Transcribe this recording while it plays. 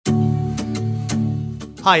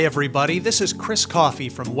Hi, everybody. This is Chris Coffey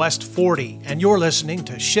from West 40, and you're listening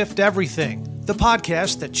to Shift Everything, the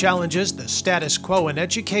podcast that challenges the status quo in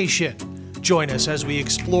education. Join us as we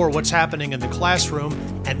explore what's happening in the classroom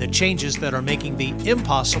and the changes that are making the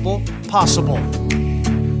impossible possible.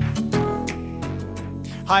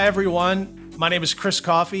 Hi, everyone. My name is Chris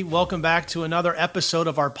Coffey. Welcome back to another episode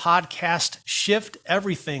of our podcast, Shift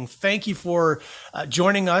Everything. Thank you for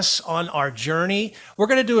joining us on our journey. We're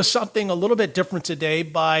going to do something a little bit different today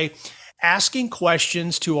by asking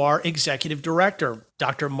questions to our executive director,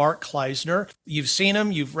 Dr. Mark Kleisner. You've seen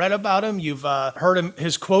him, you've read about him, you've heard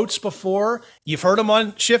his quotes before, you've heard him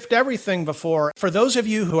on Shift Everything before. For those of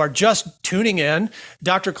you who are just tuning in,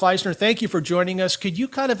 Dr. Kleisner, thank you for joining us. Could you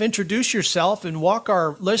kind of introduce yourself and walk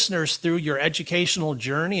our listeners through your educational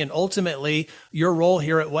journey and ultimately your role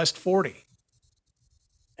here at West 40?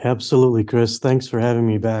 Absolutely, Chris. Thanks for having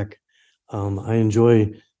me back. I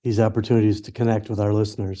enjoy these opportunities to connect with our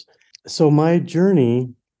listeners. So my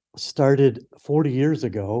journey started 40 years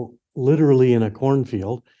ago, literally in a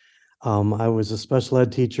cornfield. I was a special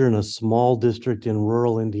ed teacher in a small district in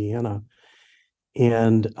rural Indiana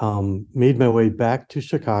and made my way back to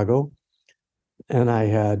Chicago. And I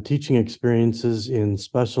had teaching experiences in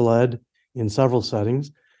special ed in several settings.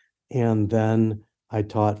 And then I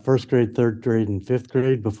taught first grade, third grade, and fifth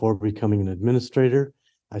grade before becoming an administrator.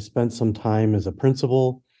 I spent some time as a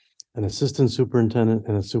principal, an assistant superintendent,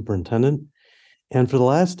 and a superintendent. And for the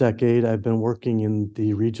last decade, I've been working in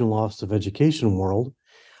the regional office of education world,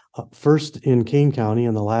 first in Kane County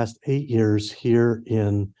and the last 8 years here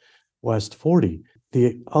in West 40.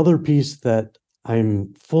 The other piece that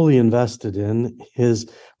I'm fully invested in is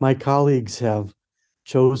my colleagues have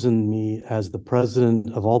chosen me as the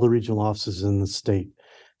president of all the regional offices in the state.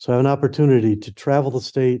 So I have an opportunity to travel the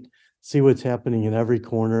state, see what's happening in every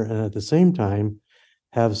corner, and at the same time,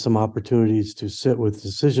 have some opportunities to sit with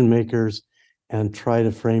decision makers and try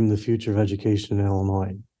to frame the future of education in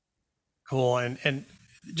Illinois. Cool. And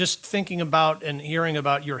just thinking about and hearing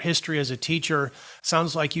about your history as a teacher,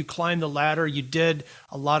 sounds like you climbed the ladder. You did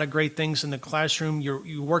a lot of great things in the classroom.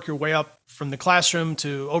 You work your way up from the classroom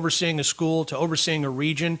to overseeing a school to overseeing a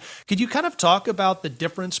region. Could you kind of talk about the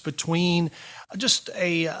difference between just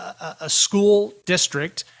a school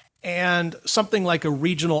district and something like a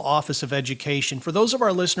regional office of education? For those of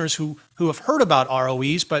our listeners who have heard about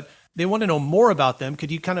ROEs, but they want to know more about them,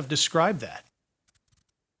 could you kind of describe that?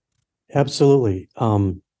 Absolutely.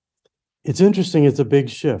 It's interesting. It's a big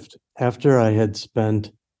shift. After I had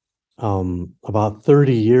spent about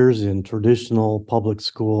 30 years in traditional public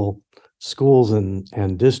schools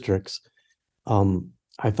and districts,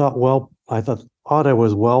 I thought I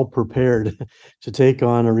was well prepared to take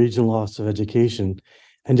on a regional office of education.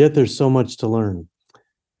 And yet there's so much to learn.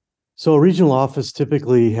 So a regional office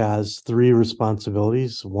typically has three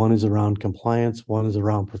responsibilities. One is around compliance, one is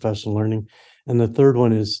around professional learning, and the third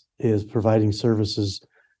one is providing services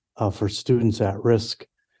for students at risk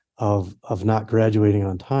of not graduating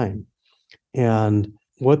on time. And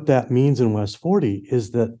what that means in West 40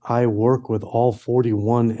 is that I work with all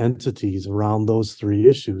 41 entities around those three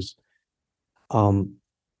issues.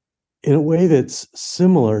 In a way that's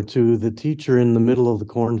similar to the teacher in the middle of the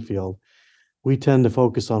cornfield. We tend to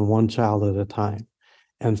focus on one child at a time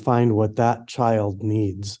and find what that child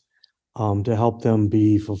needs to help them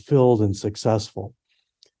be fulfilled and successful.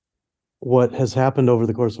 What has happened over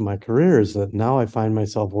the course of my career is that now I find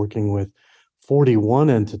myself working with 41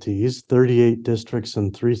 entities, 38 districts,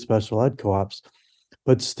 and 3 special ed co-ops,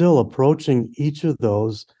 but still approaching each of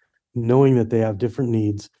those, knowing that they have different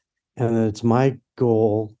needs, and that it's my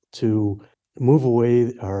goal to move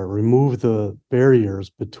away or remove the barriers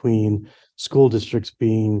between school districts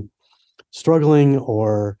being struggling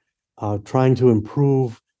or trying to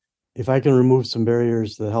improve. If I can remove some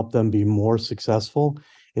barriers that help them be more successful,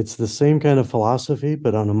 it's the same kind of philosophy,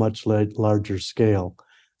 but on a much larger scale.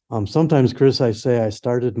 Sometimes, Chris, I say I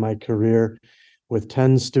started my career with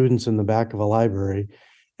 10 students in the back of a library,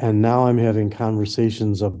 and now I'm having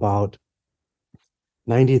conversations about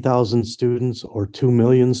 90,000 students or 2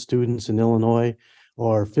 million students in Illinois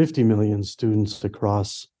or 50 million students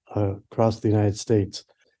across the United States.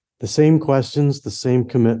 The same questions, the same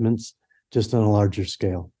commitments, just on a larger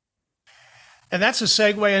scale. And that's a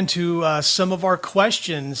segue into some of our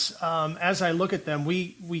questions. As I look at them,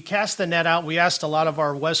 we cast the net out. We asked a lot of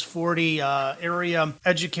our West 40 area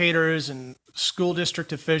educators and school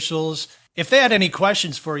district officials if they had any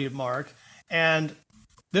questions for you, Mark. And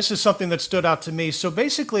this is something that stood out to me. So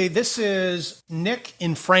basically, this is Nick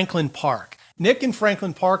in Franklin Park. Nick in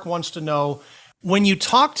Franklin Park wants to know, when you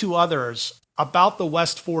talk to others about the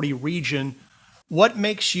West 40 region, What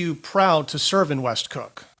makes you proud to serve in West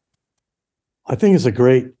Cook? I think it's a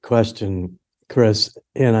great question, Chris,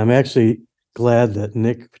 and I'm actually glad that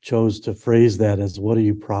Nick chose to phrase that as what are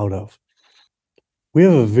you proud of? We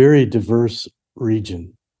have a very diverse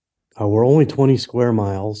region. We're only 20 square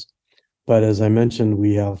miles, but as I mentioned,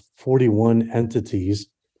 we have 41 entities,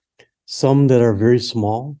 some that are very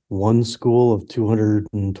small, one school of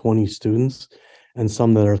 220 students, and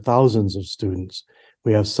some that are thousands of students.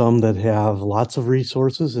 We have some that have lots of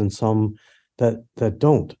resources and some that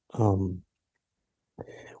don't.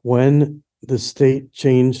 When the state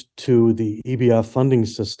changed to the EBF funding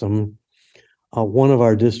system, one of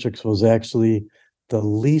our districts was actually the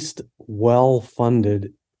least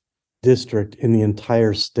well-funded district in the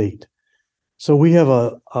entire state. So we have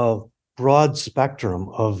a broad spectrum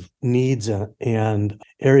of needs and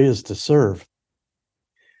areas to serve.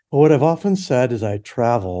 But what I've often said as I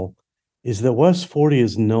travel is that West 40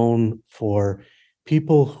 is known for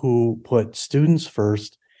people who put students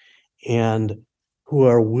first and who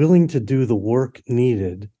are willing to do the work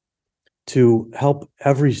needed to help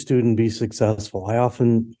every student be successful. I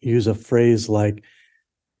often use a phrase like,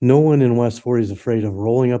 no one in West 40 is afraid of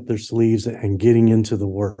rolling up their sleeves and getting into the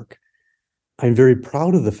work. I'm very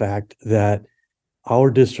proud of the fact that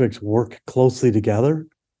our districts work closely together.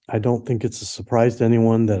 I don't think it's a surprise to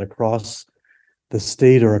anyone that across the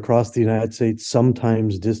state or across the United States,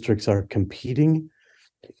 sometimes districts are competing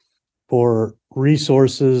for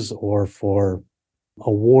resources or for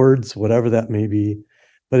awards, whatever that may be.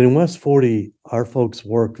 But in West 40, our folks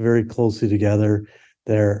work very closely together.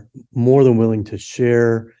 They're more than willing to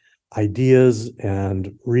share ideas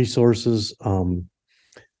and resources.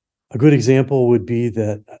 A good example would be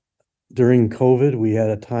that during COVID, we had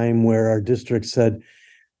a time where our district said,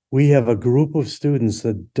 we have a group of students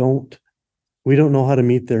that we don't know how to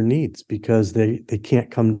meet their needs because they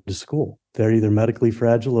can't come to school. They're either medically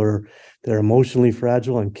fragile or they're emotionally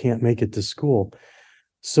fragile and can't make it to school.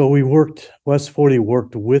 So West 40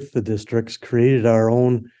 worked with the districts, created our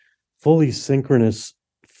own fully synchronous,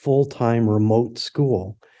 full-time remote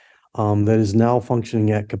school that is now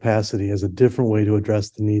functioning at capacity as a different way to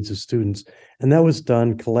address the needs of students. And that was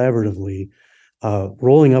done collaboratively,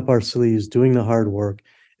 rolling up our sleeves, doing the hard work,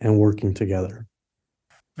 and working together.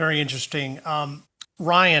 Very interesting.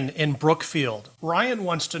 Ryan in Brookfield. Ryan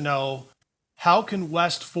wants to know, how can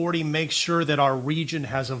West 40 make sure that our region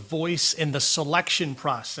has a voice in the selection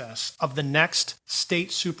process of the next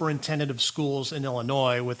state superintendent of schools in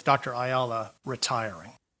Illinois with Dr. Ayala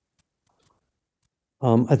retiring?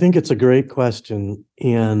 I think it's a great question,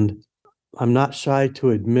 and I'm not shy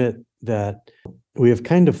to admit that we have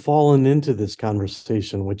kind of fallen into this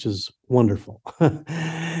conversation, which is wonderful.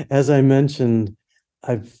 As I mentioned,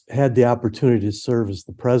 I've had the opportunity to serve as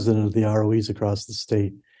the president of the ROEs across the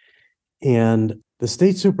state. And the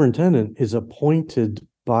state superintendent is appointed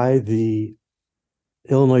by the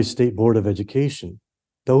Illinois State Board of Education.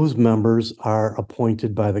 Those members are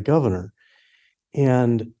appointed by the governor.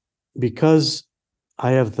 And because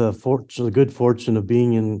I have the good fortune of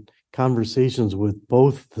being in conversations with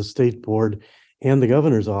both the state board and the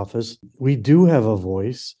governor's office, we do have a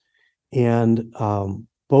voice. And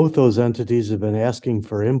both those entities have been asking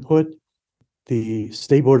for input. The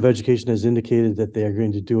State Board of Education has indicated that they are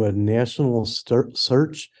going to do a national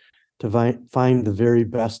search to find the very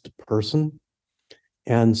best person.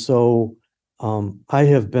 And so I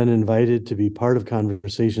have been invited to be part of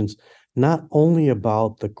conversations, not only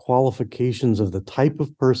about the qualifications of the type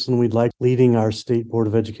of person we'd like leading our State Board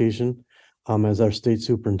of Education as our state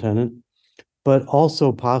superintendent, but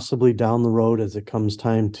also possibly down the road as it comes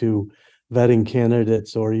time to vetting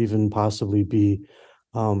candidates or even possibly be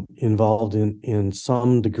involved in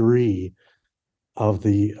some degree of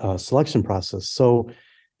the selection process. So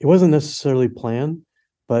it wasn't necessarily planned,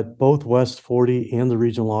 but both West 40 and the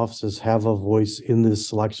regional offices have a voice in this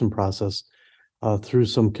selection process through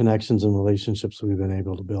some connections and relationships we've been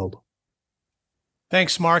able to build.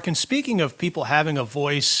 Thanks, Mark. And speaking of people having a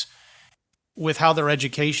voice with how their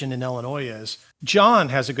education in Illinois is, John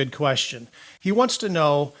has a good question. He wants to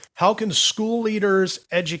know, how can school leaders,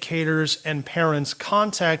 educators, and parents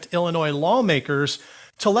contact Illinois lawmakers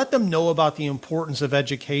to let them know about the importance of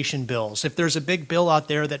education bills? If there's a big bill out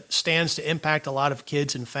there that stands to impact a lot of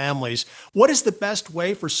kids and families, what is the best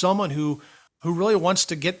way for someone who really wants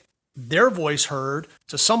to get their voice heard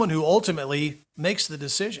to someone who ultimately makes the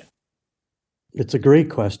decision? It's a great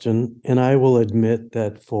question. And I will admit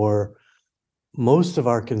that for most of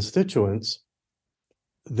our constituents,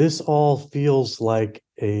 this all feels like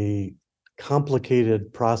a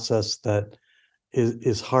complicated process that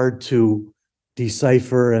is hard to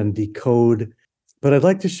decipher and decode. But I'd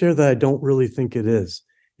like to share that I don't really think it is.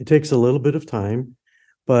 It takes a little bit of time,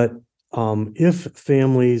 but if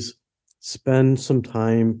families spend some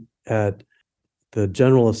time at the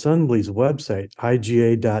General Assembly's website,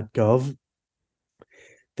 iga.gov,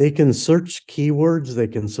 they can search keywords, they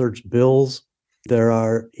can search bills. There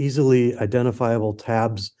are easily identifiable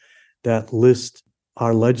tabs that list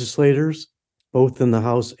our legislators, both in the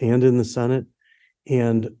House and in the Senate.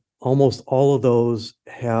 And almost all of those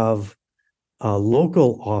have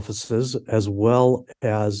local offices as well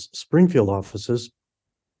as Springfield offices.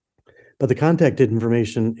 But the contact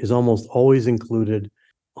information is almost always included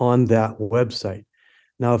on that website.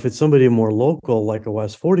 Now, if it's somebody more local, like a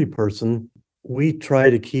West 40 person, we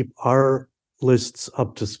try to keep our lists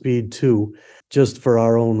up to speed too, just for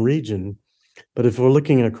our own region. But if we're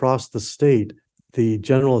looking across the state, the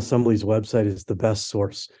General Assembly's website is the best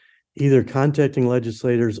source, either contacting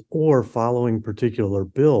legislators or following particular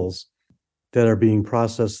bills that are being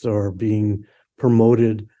processed or being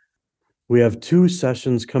promoted. We have 2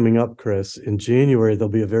 sessions coming up, Chris. In January, there'll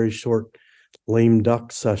be a very short lame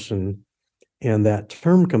duck session. And that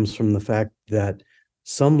term comes from the fact that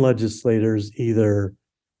some legislators either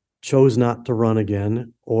chose not to run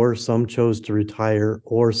again, or some chose to retire,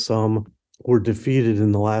 or some were defeated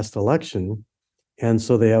in the last election. And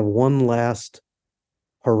so they have one last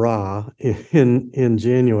hurrah in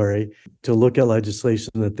January to look at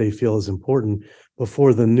legislation that they feel is important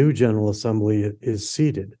before the new General Assembly is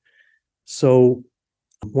seated. So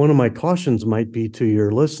one of my cautions might be to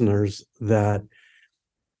your listeners that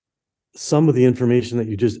some of the information that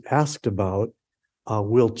you just asked about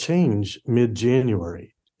will change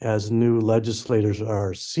mid-January as new legislators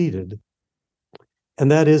are seated.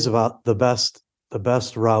 And that is about the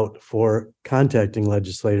best route for contacting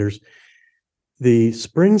legislators. The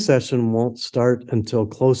spring session won't start until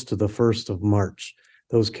close to the 1st of March.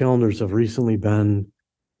 Those calendars have recently been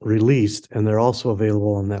released, and they're also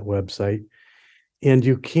available on that website. And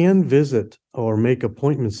you can visit or make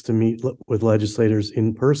appointments to meet with legislators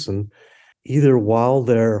in person, either while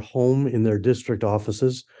they're home in their district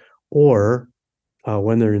offices or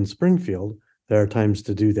when they're in Springfield. There are times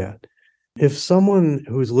to do that. If someone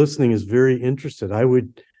who's listening is very interested, I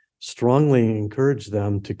would strongly encourage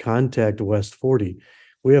them to contact West 40.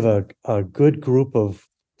 We have a good group of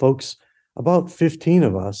folks, about 15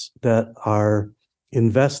 of us, that are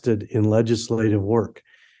invested in legislative work.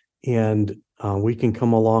 And we can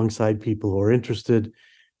come alongside people who are interested,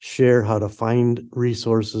 share how to find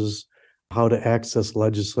resources, how to access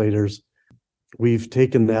legislators. We've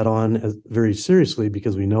taken that on very seriously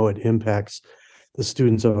because we know it impacts the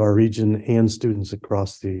students of our region and students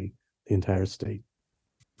across the entire state.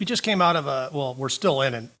 We just came out of we're still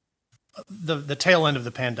in the tail end of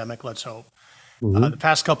the pandemic, let's hope. The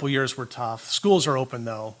past couple of years were tough. Schools are open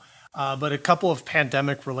though, but a couple of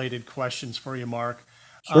pandemic related questions for you, Mark.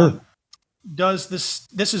 Sure. This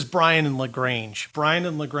is Brian in LaGrange. Brian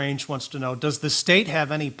in LaGrange wants to know, does the state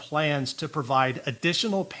have any plans to provide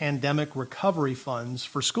additional pandemic recovery funds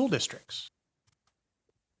for school districts?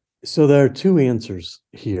 So there are 2 answers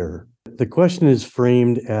here. The question is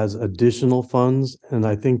framed as additional funds, and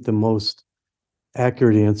I think the most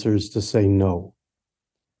accurate answer is to say no.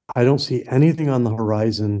 I don't see anything on the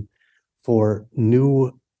horizon for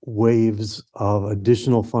new waves of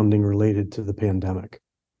additional funding related to the pandemic.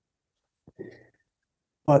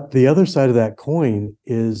 But the other side of that coin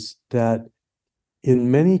is that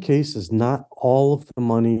in many cases, not all of the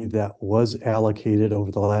money that was allocated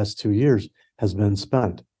over the last 2 years has been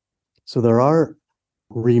spent. So there are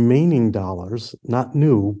remaining dollars, not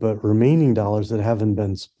new, but remaining dollars that haven't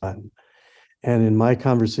been spent. And in my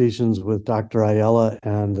conversations with Dr. Ayala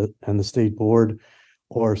and the state board,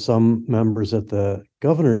 or some members at the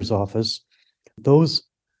governor's office, those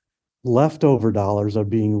leftover dollars are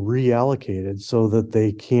being reallocated so that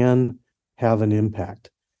they can have an impact.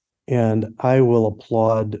 And I will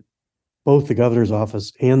applaud both the governor's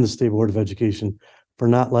office and the State Board of Education for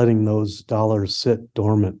not letting those dollars sit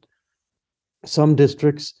dormant. Some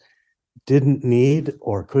districts didn't need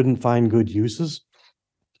or couldn't find good uses.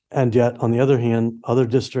 And yet, on the other hand, other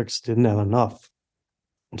districts didn't have enough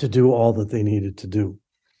to do all that they needed to do.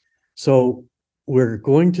 So we're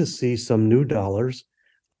going to see some new dollars.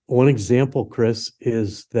 One example, Chris,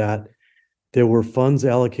 is that there were funds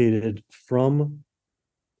allocated from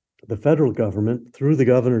the federal government through the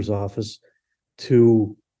governor's office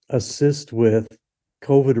to assist with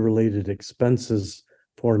COVID-related expenses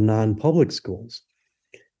for non-public schools.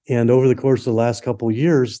 And over the course of the last couple of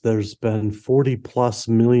years, there's been $40+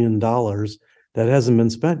 million that hasn't been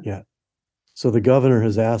spent yet. So the governor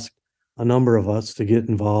has asked a number of us to get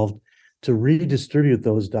involved. to redistribute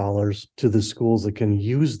those dollars to the schools that can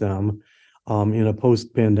use them in a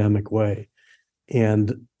post-pandemic way.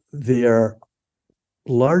 And they are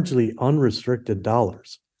largely unrestricted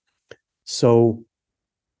dollars. So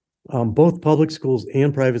both public schools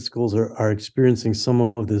and private schools are experiencing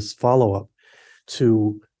some of this follow-up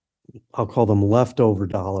to, I'll call them leftover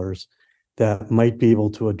dollars that might be able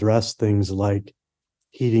to address things like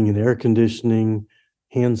heating and air conditioning,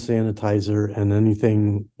 hand sanitizer, and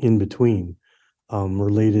anything in between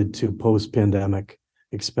related to post-pandemic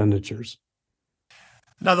expenditures.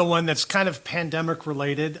 Another one that's kind of pandemic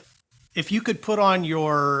related. If you could put on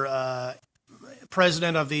your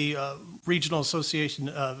president of the Regional Association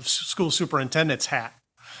of School Superintendents hat.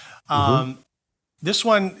 This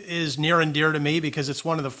one is near and dear to me because it's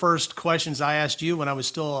one of the first questions I asked you when I was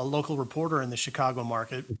still a local reporter in the Chicago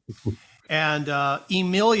market. And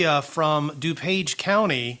Emilia from DuPage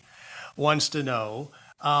County wants to know,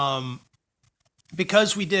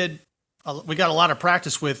 because we got a lot of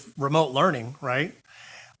practice with remote learning, right?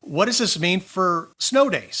 What does this mean for snow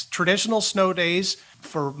days? Traditional snow days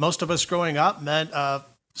for most of us growing up meant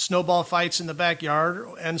snowball fights in the backyard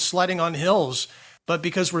and sledding on hills. But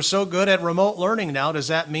because we're so good at remote learning now, does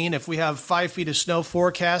that mean if we have 5 feet of snow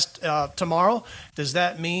forecast tomorrow, does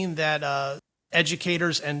that mean that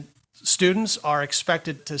educators and students are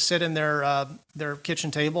expected to sit in their kitchen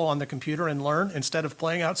table on the computer and learn instead of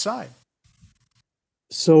playing outside?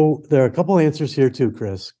 So there are a couple answers here too,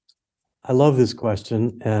 Chris. I love this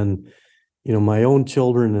question. And, my own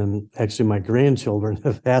children and actually my grandchildren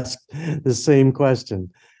have asked the same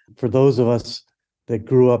question. For those of us that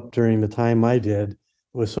grew up during the time I did, it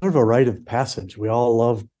was sort of a rite of passage. We all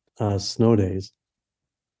loved snow days.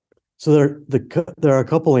 So there are a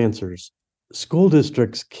couple answers. School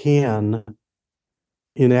districts can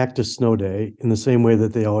enact a snow day in the same way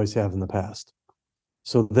that they always have in the past.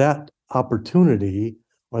 So that opportunity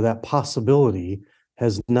or that possibility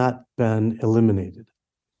has not been eliminated.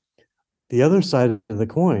 The other side of the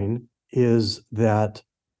coin is that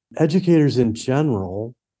educators in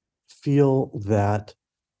general feel that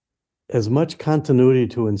as much continuity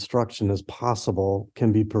to instruction as possible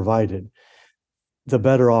can be provided, the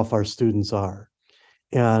better off our students are.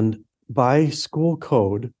 And by school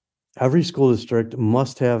code, every school district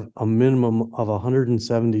must have a minimum of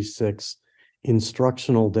 176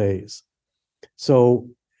 instructional days. So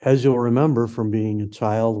as you'll remember from being a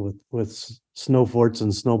child with snow forts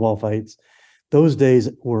and snowball fights, those days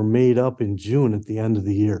were made up in June at the end of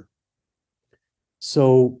the year.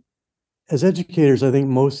 So as educators, I think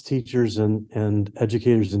most teachers and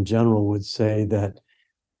educators in general would say that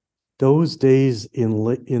those days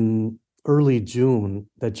in early June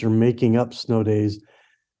that you're making up snow days,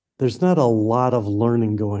 there's not a lot of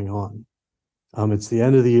learning going on. It's the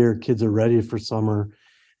end of the year, kids are ready for summer.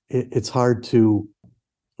 It's hard to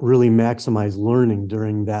really maximize learning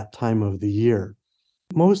during that time of the year.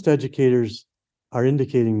 Most educators are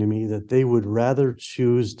indicating to me that they would rather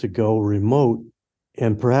choose to go remote,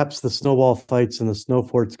 and perhaps the snowball fights and the snow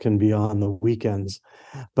forts can be on the weekends,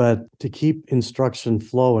 but to keep instruction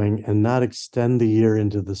flowing and not extend the year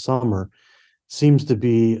into the summer seems to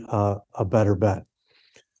be a better bet.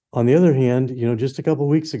 On the other hand, just a couple of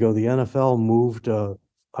weeks ago, the NFL moved a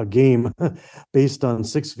game based on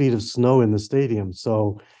 6 feet of snow in the stadium.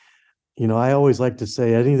 So, I always like to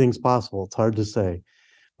say anything's possible. It's hard to say.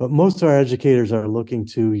 But most of our educators are looking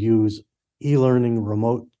to use e-learning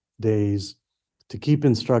remote days to keep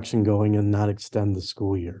instruction going and not extend the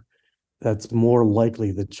school year. That's more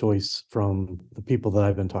likely the choice from the people that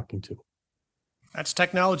I've been talking to. That's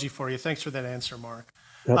technology for you. Thanks for that answer, Mark.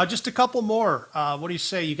 Yep. Just a couple more. What do you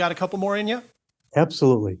say? You got a couple more in you?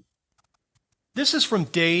 Absolutely. This is from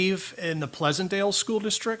Dave in the Pleasantdale School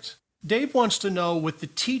District. Dave wants to know, with the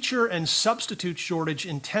teacher and substitute shortage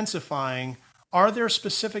intensifying, are there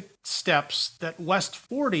specific steps that West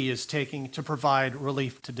 40 is taking to provide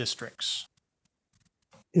relief to districts?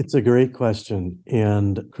 It's a great question.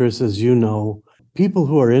 And Chris, as you know, people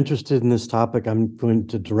who are interested in this topic, I'm going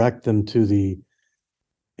to direct them to the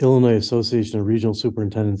Illinois Association of Regional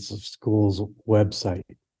Superintendents of Schools website.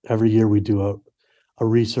 Every year we do a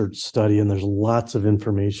research study, and there's lots of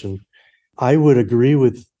information. I would agree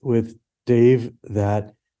with Dave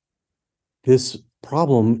that this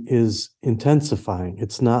problem is intensifying.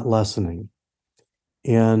 It's not lessening.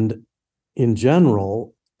 And in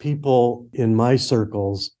general, people in my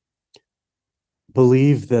circles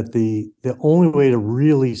believe that the only way to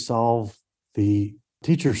really solve the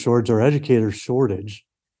teacher shortage or educator shortage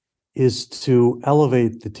is to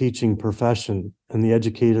elevate the teaching profession and the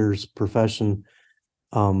educator's profession,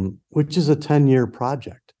 which is a 10-year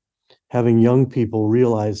project. having young people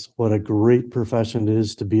realize what a great profession it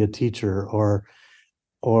is to be a teacher or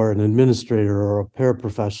an administrator or a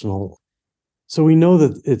paraprofessional. So we know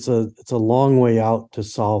that it's a long way out to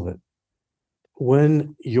solve it.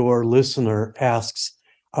 When your listener asks,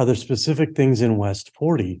 are there specific things in West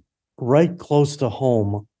 40? Right close to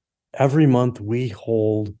home, every month we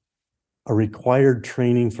hold a required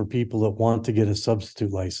training for people that want to get a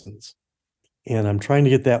substitute license. And I'm trying to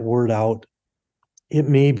get that word out. It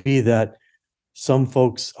may be that some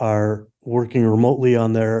folks are working remotely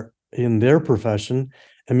in their profession,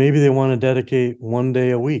 and maybe they want to dedicate 1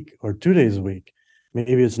 day a week or 2 days a week.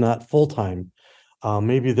 Maybe it's not full-time.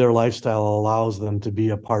 Maybe their lifestyle allows them to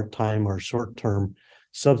be a part-time or short-term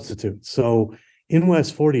substitute. So in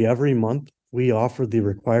West 40, every month, we offer the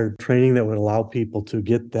required training that would allow people to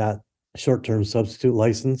get that short-term substitute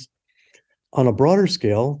license. On a broader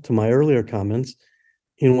scale, to my earlier comments,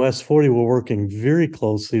 in West 40, we're working very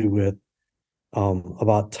closely with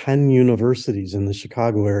about 10 universities in the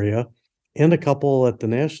Chicago area and a couple at the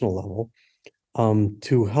national level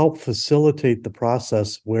to help facilitate the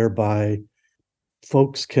process whereby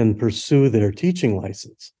folks can pursue their teaching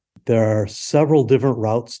license. There are several different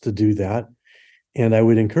routes to do that. And I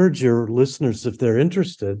would encourage your listeners, if they're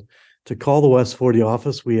interested, to call the West 40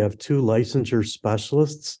 office. We have 2 licensure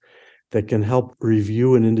specialists that can help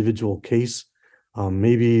review an individual case,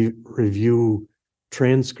 maybe review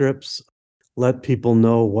transcripts, let people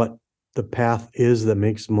know what the path is that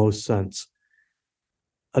makes most sense.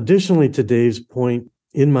 Additionally, to Dave's point,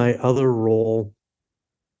 in my other role,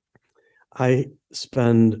 I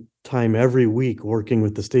spend time every week working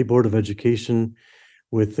with the State Board of Education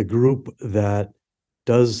with the group that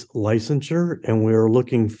does licensure, and we're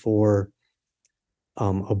looking for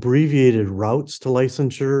abbreviated routes to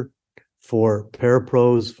licensure for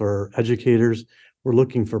parapros, for educators. We're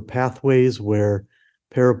looking for pathways where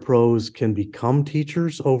parapros can become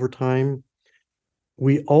teachers over time.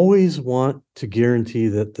 We always want to guarantee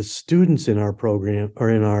that the students in our program or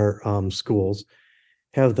in our schools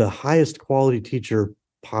have the highest quality teacher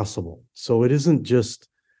possible. So it isn't just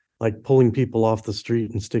like pulling people off the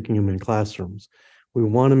street and sticking them in classrooms. We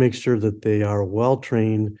want to make sure that they are well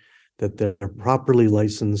trained, that they're properly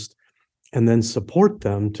licensed, and then support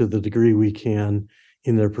them to the degree we can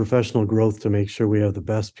in their professional growth to make sure we have the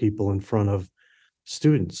best people in front of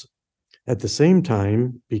students. At the same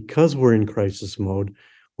time, because we're in crisis mode,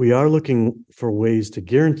 we are looking for ways to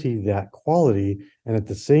guarantee that quality and at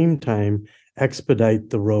the same time expedite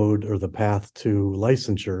the road or the path to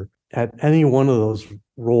licensure at any one of those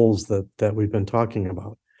roles that we've been talking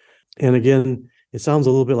about. And again, it sounds a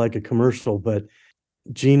little bit like a commercial, but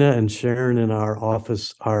Gina and Sharon in our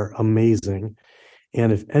office are amazing.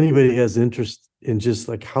 And if anybody has interest in just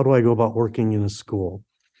like, how do I go about working in a school?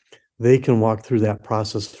 They can walk through that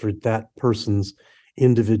process for that person's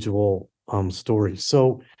individual story.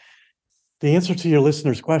 So the answer to your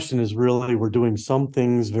listener's question is really, we're doing some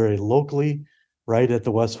things very locally, right at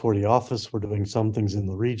the West 40 office. We're doing some things in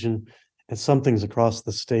the region and some things across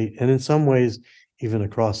the state, and in some ways, even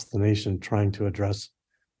across the nation, trying to address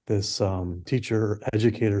this teacher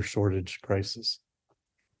educator shortage crisis.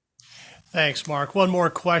 Thanks, Mark. One more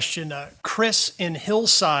question. Chris in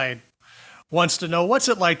Hillside wants to know, what's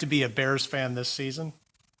it like to be a Bears fan this season?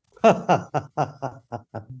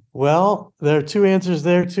 Well, there are 2 answers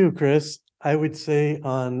there too, Chris. I would say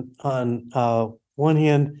on one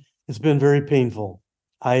hand, it's been very painful.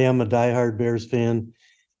 I am a diehard Bears fan,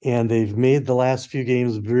 and they've made the last few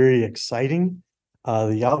games very exciting.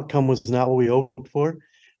 The outcome was not what we hoped for,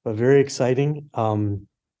 but very exciting.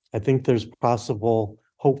 I think there's possible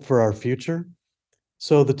hope for our future.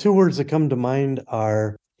 So the 2 words that come to mind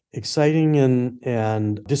are exciting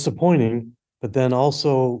and disappointing, but then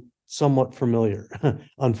also somewhat familiar,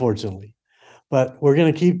 unfortunately. But we're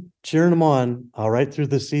going to keep cheering them on right through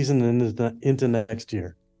this season and into next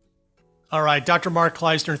year. All right, Dr. Mark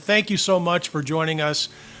Kleisner, thank you so much for joining us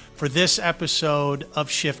for this episode of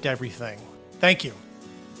Shift Everything. Thank you.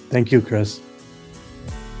 Thank you, Chris.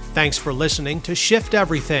 Thanks for listening to Shift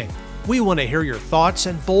Everything. We want to hear your thoughts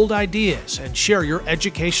and bold ideas and share your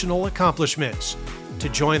educational accomplishments. To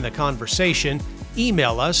join the conversation,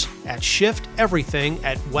 email us at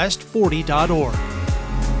shifteverything@west40.org.